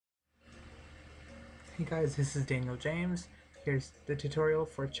Hey guys, this is Daniel James. Here's the tutorial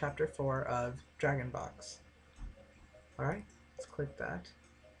for chapter 4 of DragonBox. Alright, let's click that.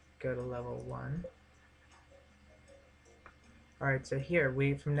 Go to level 1. Alright, so here,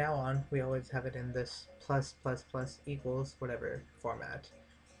 from now on, we always have it in this plus, plus, plus, equals, whatever format.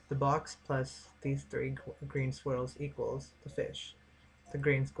 The box plus these three green swirls equals the fish. The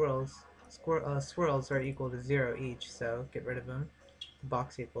green swirls are equal to 0 each, so get rid of them. The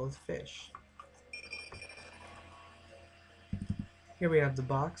box equals fish. Here we have the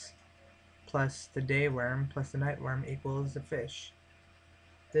box plus the day worm plus the night worm equals the fish.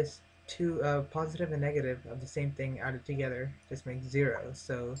 This two positive and negative of the same thing added together just makes 0,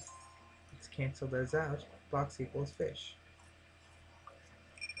 so let's cancel those out. Box equals fish.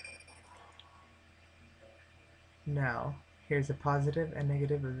 Now, here's a positive and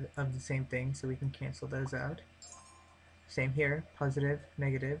negative of the same thing, so we can cancel those out. Same here, positive,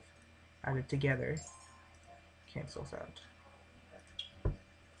 negative, added together, cancels out.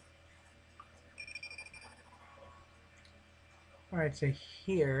 Alright, so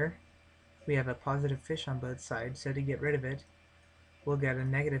here we have a positive fish on both sides, so to get rid of it, we'll get a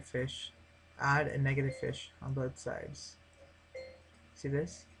negative fish, add a negative fish on both sides. See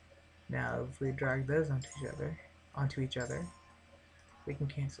this? Now if we drag those onto each other, we can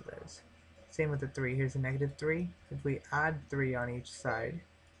cancel those. Same with the 3. Here's a negative 3. If we add 3 on each side,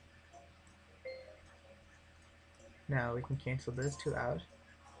 now we can cancel those two out.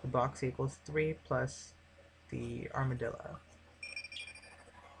 The box equals 3 plus the armadillo.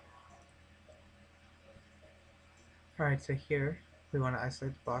 Alright, so here we want to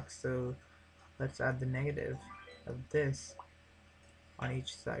isolate the box, so let's add the negative of this on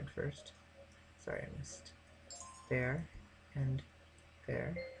each side first. Sorry, I missed. There and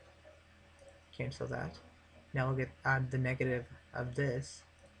there. Cancel that. Now we'll add the negative of this,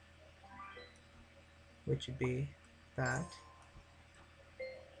 which would be that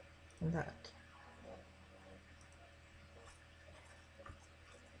and that.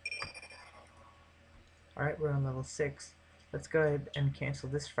 Alright, we're on level 6. Let's go ahead and cancel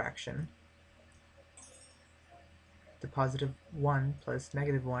this fraction. The positive 1 plus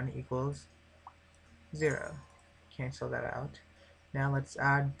negative 1 equals 0. Cancel that out. Now let's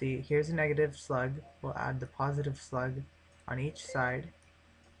add here's a negative slug. We'll add the positive slug on each side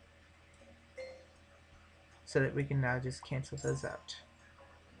so that we can now just cancel those out.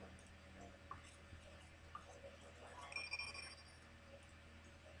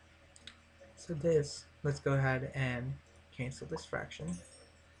 So let's go ahead and cancel this fraction.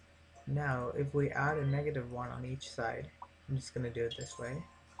 Now, if we add a negative 1 on each side, I'm just going to do it this way,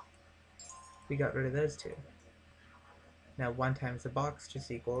 we got rid of those two. Now 1 times the box just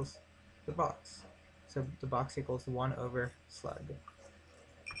equals the box. So the box equals 1 over slug.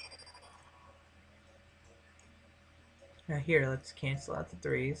 Now here, let's cancel out the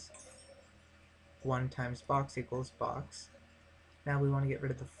 3's. 1 times box equals box. Now we want to get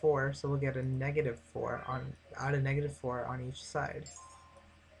rid of the 4, so we'll get a negative 4 add a negative 4 on each side.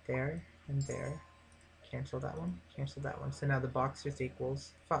 There and there. Cancel that one, cancel that one. So now the box just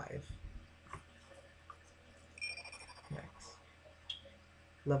equals 5. Next.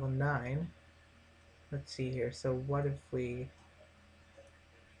 Level 9. Let's see here. So what if we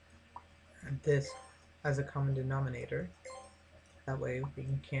add this as a common denominator? That way we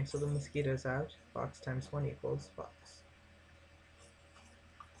can cancel the mosquitoes out. Box times 1 equals box.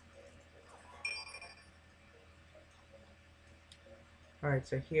 Alright,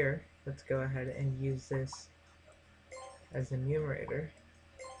 so here, let's go ahead and use this as a numerator,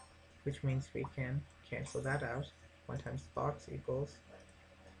 which means we can cancel that out. 1 times box equals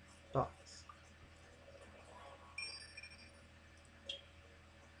box.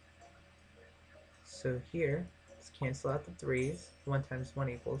 So here, let's cancel out the 3's. 1 times 1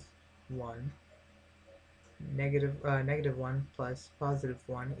 equals 1. Negative 1 plus positive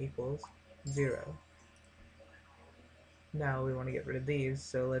 1 equals 0. Now we want to get rid of these,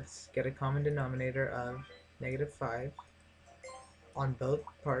 so let's get a common denominator of negative 5 on both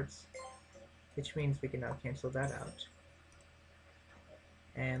parts, which means we can now cancel that out.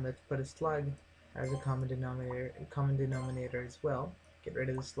 And let's put a slug as a common denominator as well. Get rid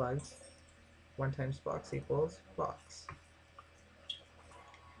of the slugs. 1 times box equals box.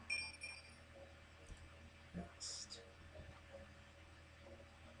 Next.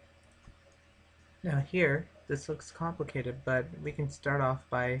 Now here, this looks complicated, but we can start off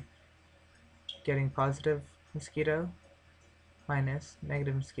by getting positive mosquito minus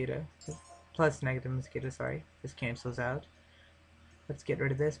negative mosquito, plus negative mosquito, sorry, this cancels out. Let's get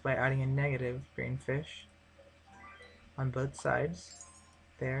rid of this by adding a negative green fish on both sides,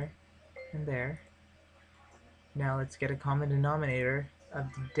 there and there. Now let's get a common denominator of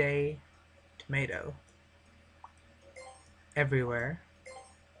the day tomato everywhere.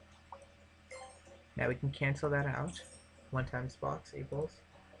 Now we can cancel that out. 1 times box equals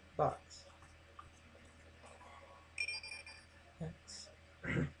box. X.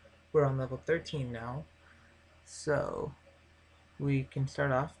 We're on level 13 now, so we can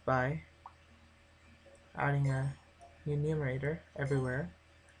start off by adding a new numerator everywhere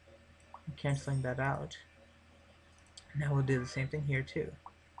and canceling that out. Now we'll do the same thing here too.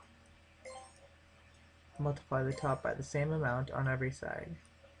 Multiply the top by the same amount on every side.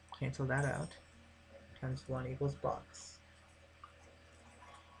 Cancel that out. Times 1 equals box.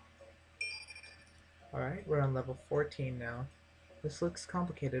 Alright, we're on level 14 now. This looks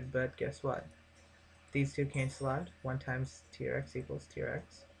complicated, but guess what? These two cancel out. 1 times trx equals trx.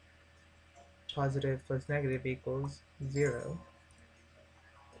 Positive plus negative equals 0.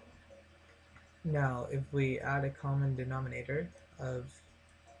 Now, if we add a common denominator of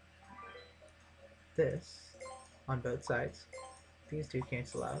this on both sides, these two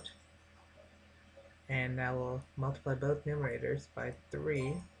cancel out. And now we'll multiply both numerators by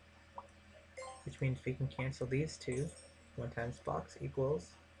 3, which means we can cancel these two. 1 times box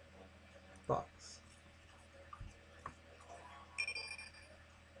equals box.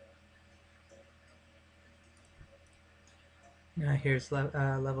 Now here's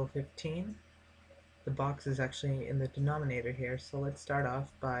level 15. The box is actually in the denominator here, so let's start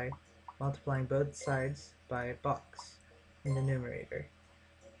off by multiplying both sides by box in the numerator.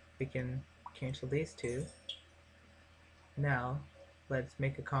 We can cancel these two. Now let's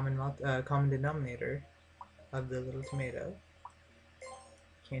make a common denominator of the little tomato.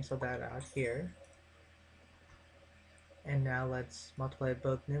 Cancel that out here. And now let's multiply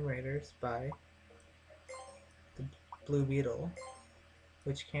both numerators by the blue beetle,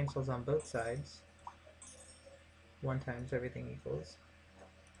 which cancels on both sides. 1 times everything equals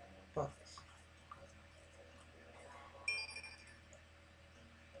box.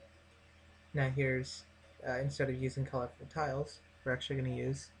 Now here's, instead of using colorful tiles, we're actually going to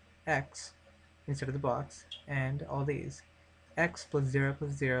use x instead of the box, and all these. X plus 0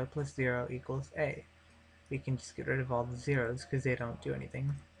 plus 0 plus 0 equals a. We can just get rid of all the zeros because they don't do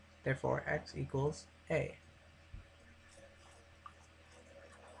anything. Therefore, x equals a.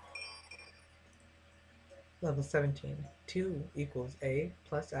 Level 17. 2 equals a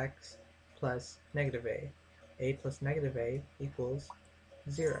plus x plus negative a. A plus negative a equals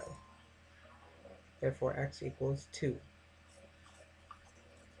 0. Therefore, x equals 2.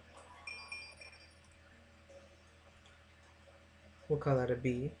 We'll call that a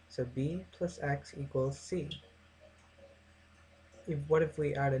b. So b plus x equals c. What if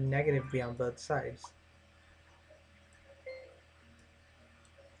we add a negative b on both sides?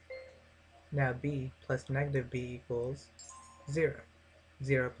 Now b plus negative b equals 0.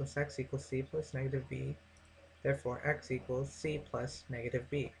 0 plus x equals c plus negative b. Therefore, x equals c plus negative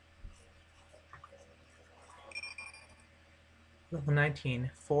b. Level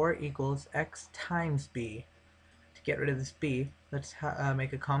 19. 4 equals x times b. To get rid of this b, let's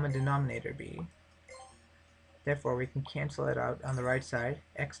make a common denominator b. Therefore, we can cancel it out on the right side.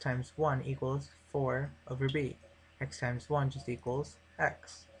 X times 1 equals 4 over b. X times 1 just equals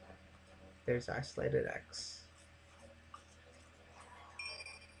x. There's isolated x.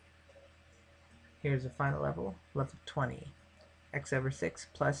 Here's the final level, level 20. X over 6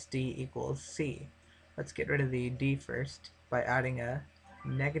 plus d equals c. Let's get rid of the d first by adding a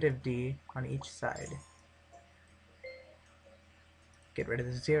negative d on each side. Get rid of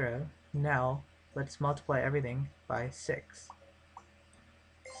the 0. Now, let's multiply everything by 6.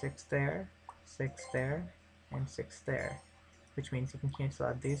 6 there, 6 there, and 6 there. Which means you can cancel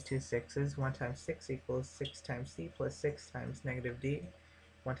out these two 6's. 1 times 6 equals 6 times c plus 6 times negative d.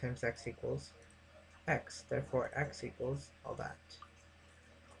 1 times x equals x. Therefore, x equals all that.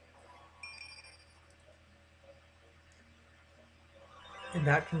 And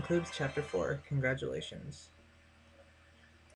that concludes Chapter 4. Congratulations.